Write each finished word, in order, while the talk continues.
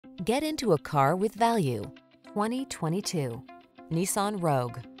Get into a car with value. 2022 Nissan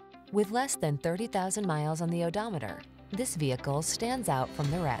Rogue. With less than 30,000 miles on the odometer, this vehicle stands out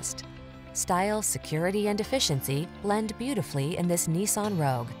from the rest. Style, security, and efficiency blend beautifully in this Nissan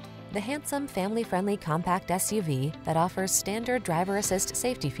Rogue, the handsome family-friendly compact SUV that offers standard driver assist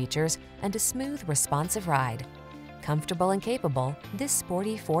safety features and a smooth, responsive ride. Comfortable and capable, this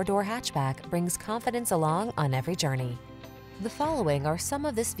sporty four-door hatchback brings confidence along on every journey. The following are some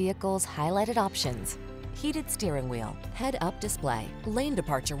of this vehicle's highlighted options: heated steering wheel, head-up display, lane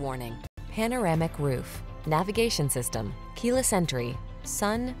departure warning, panoramic roof, navigation system, keyless entry,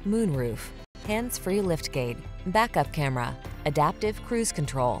 sun, moonroof, hands-free liftgate, backup camera, adaptive cruise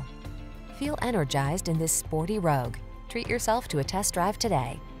control. Feel energized in this sporty Rogue. Treat yourself to a test drive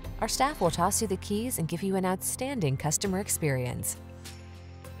today. Our staff will toss you the keys and give you an outstanding customer experience.